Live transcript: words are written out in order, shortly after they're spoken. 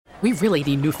We really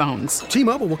need new phones.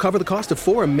 T-Mobile will cover the cost of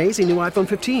 4 amazing new iPhone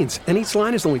 15s, and each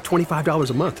line is only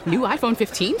 $25 a month. New iPhone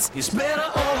 15s? It's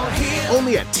better over here.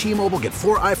 Only at T-Mobile, get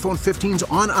 4 iPhone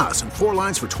 15s on us and 4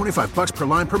 lines for $25 per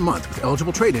line per month with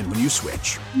eligible trade-in when you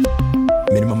switch.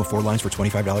 Minimum of 4 lines for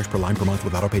 $25 per line per month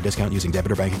with autopay discount using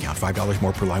debit or bank account. $5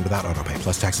 more per line without autopay,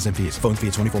 plus taxes and fees. Phone fee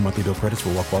at 24 monthly bill credits for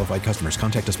well-qualified customers.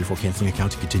 Contact us before canceling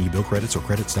account to continue bill credits or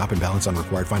credit stop and balance on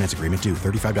required finance agreement due.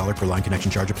 $35 per line connection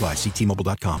charge applies. See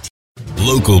T-Mobile.com.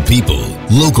 Local people,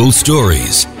 local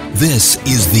stories. This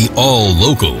is the All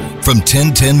Local from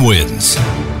 1010 Wins.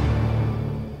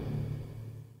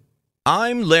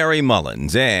 I'm Larry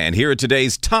Mullins, and here are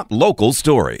today's top local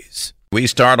stories. We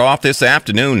start off this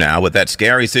afternoon now with that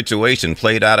scary situation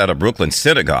played out at a Brooklyn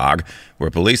synagogue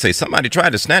where police say somebody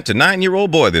tried to snatch a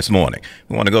 9-year-old boy this morning.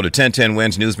 We want to go to 1010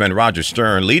 Wins newsman Roger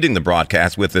Stern leading the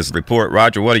broadcast with this report.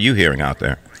 Roger, what are you hearing out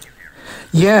there?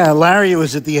 Yeah, Larry, it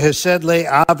was at the Hesed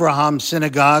Abraham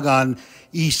Synagogue on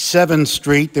East 7th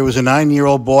Street. There was a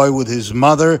 9-year-old boy with his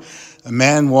mother. A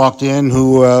man walked in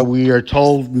who we are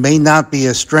told may not be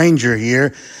a stranger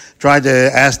here. Tried to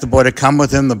ask the boy to come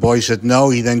with him. The boy said no.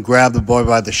 He then grabbed the boy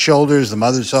by the shoulders. The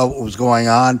mother saw what was going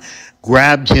on,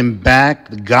 grabbed him back.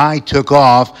 The guy took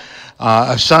off.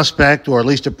 A suspect, or at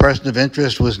least a person of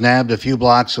interest, was nabbed a few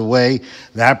blocks away.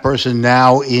 That person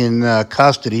now in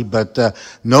custody, but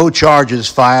no charges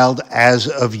filed as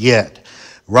of yet.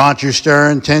 Roger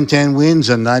Stern, 1010 Wins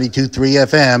on 92.3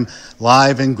 FM,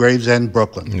 live in Gravesend,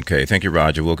 Brooklyn. Okay, thank you,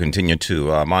 Roger. We'll continue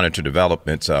to monitor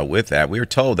developments with that. We were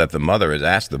told that the mother had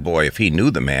asked the boy if he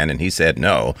knew the man, and he said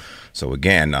no. So,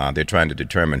 again, they're trying to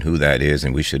determine who that is,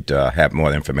 and we should have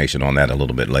more information on that a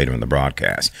little bit later in the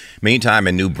broadcast. Meantime,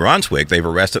 in New Brunswick, they've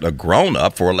arrested a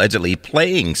grown-up for allegedly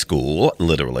playing school,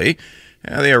 literally.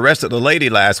 They arrested a lady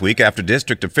last week after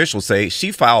district officials say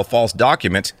she filed false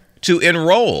documents to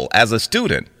enroll as a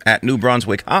student at New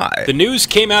Brunswick High. The news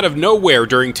came out of nowhere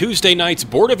during Tuesday night's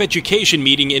Board of Education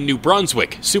meeting in New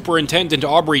Brunswick. Superintendent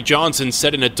Aubrey Johnson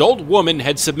said an adult woman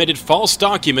had submitted false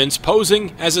documents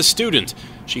posing as a student.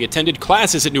 She attended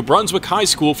classes at New Brunswick High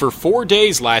School for 4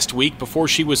 days last week before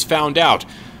she was found out.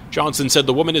 Johnson said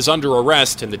the woman is under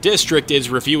arrest and the district is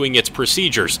reviewing its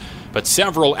procedures. But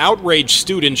several outraged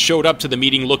students showed up to the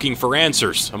meeting looking for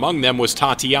answers. Among them was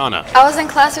Tatiana. I was in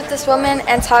class with this woman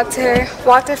and talked to her,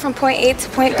 walked her from point A to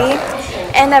point B,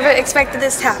 and never expected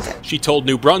this to happen. She told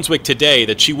New Brunswick Today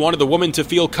that she wanted the woman to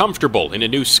feel comfortable in a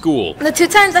new school. The 2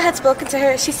 times I had spoken to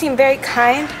her, she seemed very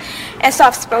kind and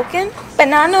soft-spoken, but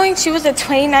now knowing she was a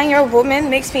 29-year-old woman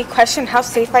makes me question how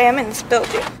safe I am in this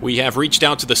building. We have reached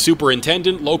out to the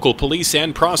superintendent, local police,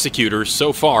 and prosecutors.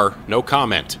 So far, no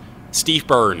comment. Steve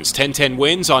Burns, 1010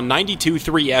 Wins on 92.3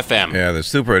 FM. Yeah, the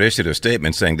super initiative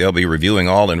statement saying they'll be reviewing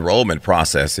all enrollment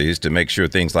processes to make sure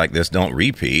things like this don't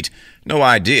repeat. No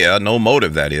idea, no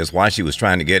motive, that is, why she was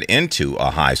trying to get into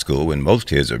a high school when most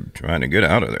kids are trying to get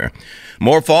out of there.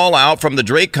 More fallout from the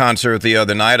Drake concert the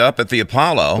other night up at the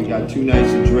Apollo. We got 2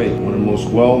 nights of Drake, one of the most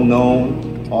well-known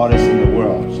artists in the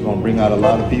world. It's going to bring out a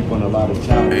lot of people and a lot of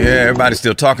talent. Yeah, everybody's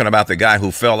still talking about the guy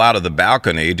who fell out of the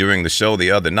balcony during the show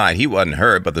the other night. He wasn't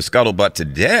hurt, but the scuttlebutt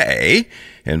today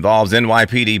involves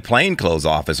NYPD plainclothes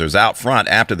officers out front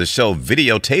after the show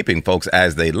videotaping folks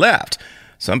as they left.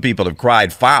 Some people have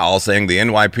cried foul, saying the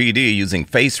NYPD using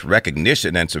face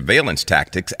recognition and surveillance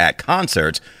tactics at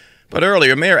concerts. But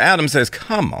earlier, Mayor Adams says,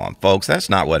 come on, folks, that's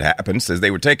not what happened. Says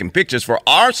they were taking pictures for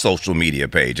our social media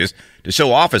pages to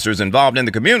show officers involved in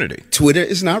the community. Twitter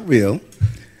is not real.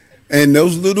 And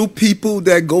those little people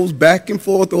that goes back and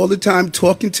forth all the time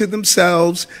talking to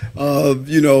themselves,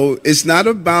 it's not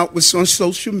about what's on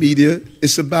social media.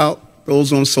 It's about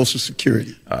those on Social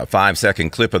Security. A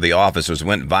 5-second clip of the officers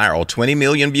went viral, 20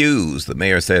 million views. The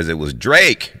mayor says it was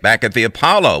Drake back at the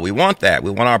Apollo. We want that.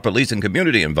 We want our police and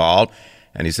community involved.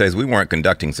 And he says we weren't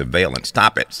conducting surveillance.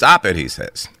 Stop it, he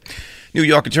says. New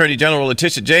York Attorney General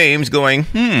Letitia James going,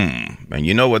 and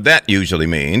you know what that usually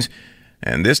means.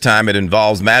 And this time it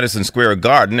involves Madison Square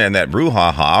Garden and that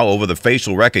brouhaha over the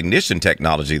facial recognition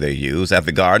technology they use at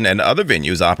the Garden and other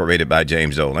venues operated by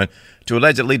James Dolan to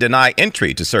allegedly deny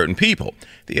entry to certain people.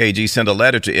 The AG sent a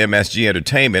letter to MSG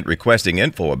Entertainment requesting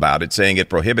info about it, saying it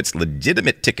prohibits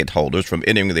legitimate ticket holders from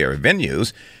entering their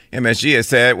venues. MSG has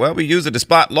said, well, we use it to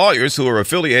spot lawyers who are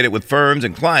affiliated with firms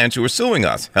and clients who are suing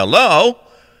us. Hello?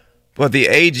 But the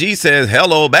AG says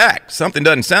hello back. Something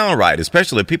doesn't sound right,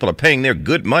 especially if people are paying their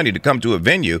good money to come to a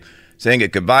venue, saying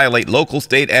it could violate local,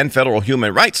 state, and federal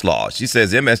human rights laws. She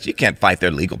says MSG can't fight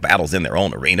their legal battles in their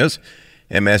own arenas.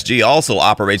 MSG also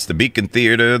operates the Beacon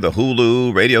Theater, the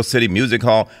Hulu, Radio City Music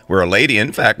Hall, where a lady,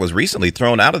 in fact, was recently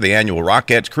thrown out of the annual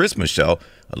Rockettes Christmas show,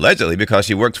 allegedly because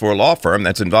she works for a law firm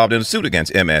that's involved in a suit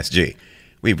against MSG.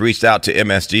 We've reached out to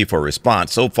MSG for a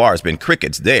response. So far, it's been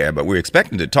crickets there, but we're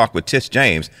expecting to talk with Tish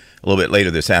James a little bit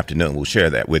later this afternoon. We'll share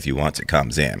that with you once it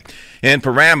comes in. In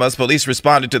Paramus, police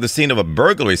responded to the scene of a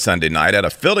burglary Sunday night at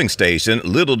a filling station.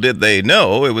 Little did they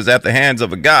know it was at the hands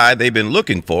of a guy they've been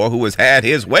looking for who has had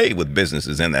his way with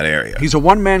businesses in that area. He's a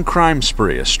one-man crime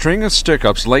spree, a string of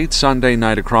stick-ups late Sunday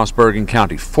night across Bergen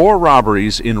County. 4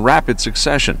 robberies in rapid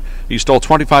succession. He stole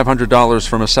 $2,500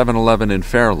 from a 7-Eleven in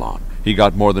Fairlawn. He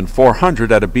got more than $400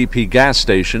 at a BP gas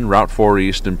station, Route 4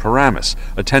 East in Paramus.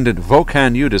 Attendant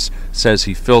Vokan Udis says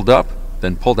he filled up,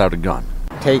 then pulled out a gun.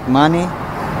 Take money,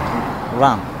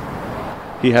 run.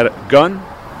 He had a gun?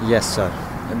 Yes, sir.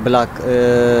 A black,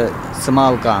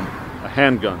 small gun. A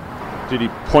handgun. Did he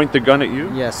point the gun at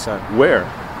you? Yes, sir. Where?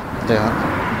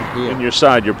 Here. In your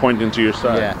side, you're pointing to your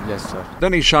side? Yeah, yes, sir.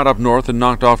 Then he shot up north and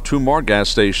knocked off 2 more gas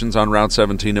stations on Route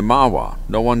 17 in Mahwah.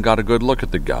 No one got a good look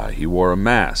at the guy. He wore a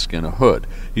mask and a hood.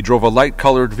 He drove a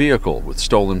light-colored vehicle with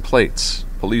stolen plates.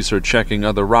 Police are checking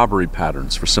other robbery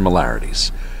patterns for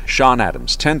similarities. Sean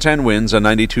Adams, 1010 Wins on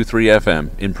 92.3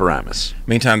 FM in Paramus.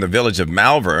 Meantime, the village of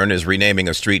Malvern is renaming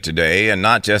a street today, and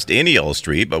not just any old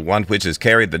street, but one which has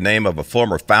carried the name of a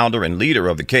former founder and leader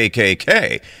of the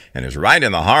KKK, and is right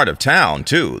in the heart of town,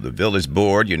 too. The village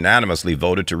board unanimously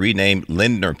voted to rename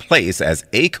Lindner Place as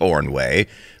Acorn Way,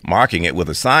 marking it with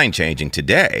a sign changing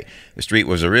today. The street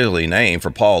was originally named for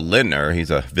Paul Lindner.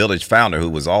 He's a village founder who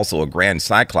was also a Grand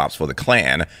Cyclops for the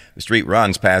Klan. The street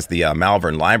runs past the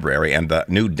Malvern Library and the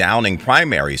new Downing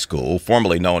Primary School,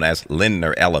 formerly known as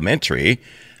Lindner Elementary.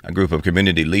 A group of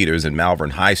community leaders and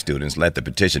Malvern High students led the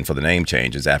petition for the name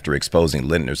changes after exposing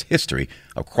Lindner's history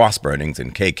of cross burnings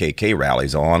and KKK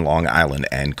rallies on Long Island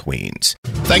and Queens.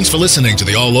 Thanks for listening to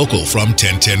the All Local from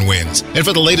 1010 Wins. And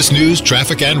for the latest news,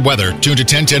 traffic, and weather, tune to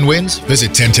 1010 Wins, visit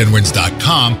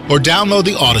 1010wins.com, or download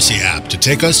the Odyssey app to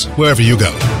take us wherever you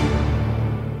go.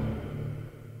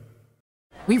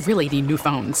 We really need new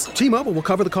phones. T-Mobile will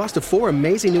cover the cost of 4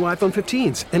 amazing new iPhone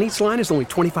 15s, and each line is only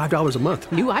 $25 a month.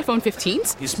 New iPhone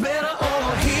 15s? It's better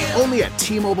over here. Only at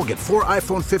T-Mobile, get 4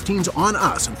 iPhone 15s on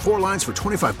us and 4 lines for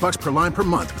 $25 per line per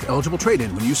month with eligible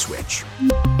trade-in when you switch.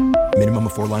 Minimum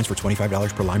of 4 lines for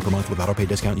 $25 per line per month with autopay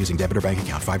discount using debit or bank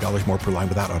account. $5 more per line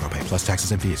without autopay, plus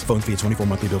taxes and fees. Phone fee at 24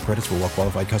 monthly bill credits for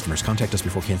well-qualified customers. Contact us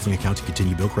before canceling account to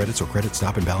continue bill credits or credit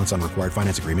stop and balance on required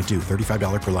finance agreement due.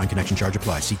 $35 per line connection charge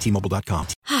applies. See T-Mobile.com.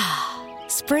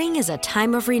 Spring is a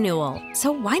time of renewal,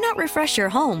 so why not refresh your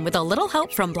home with a little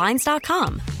help from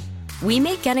Blinds.com? We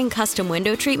make getting custom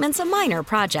window treatments a minor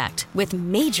project with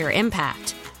major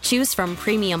impact. Choose from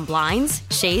premium blinds,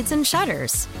 shades, and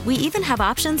shutters. We even have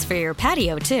options for your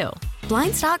patio, too.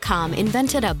 Blinds.com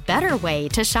invented a better way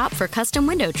to shop for custom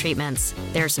window treatments.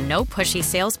 There's no pushy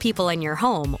salespeople in your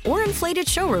home or inflated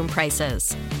showroom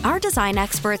prices. Our design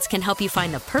experts can help you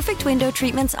find the perfect window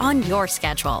treatments on your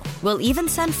schedule. We'll even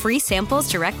send free samples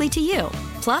directly to you.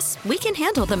 Plus, we can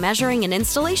handle the measuring and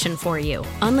installation for you.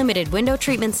 Unlimited window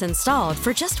treatments installed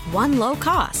for just one low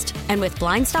cost. And with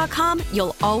Blinds.com,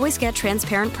 you'll always get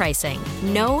transparent pricing.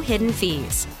 No hidden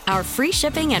fees. Our free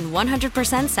shipping and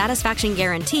 100% satisfaction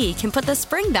guarantee can put the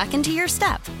spring back into your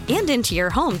step and into your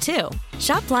home, too.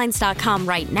 Shop Blinds.com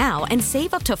right now and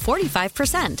save up to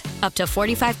 45%. Up to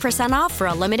 45% off for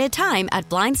a limited time at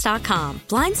Blinds.com.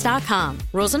 Blinds.com.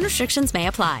 Rules and restrictions may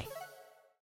apply.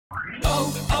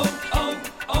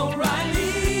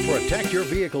 Protect your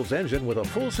vehicle's engine with a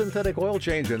full synthetic oil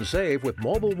change and save with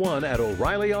Mobil 1 at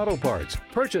O'Reilly Auto Parts.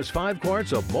 Purchase 5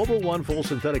 quarts of Mobil 1 full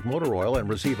synthetic motor oil and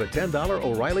receive a $10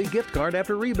 O'Reilly gift card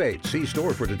after rebate. See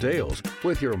store for details.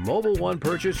 With your Mobil 1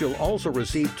 purchase, you'll also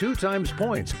receive 2 times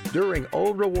points during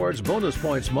O Rewards Bonus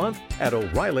Points Month at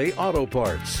O'Reilly Auto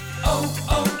Parts.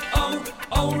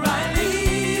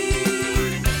 O'Reilly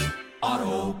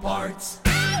Auto Parts.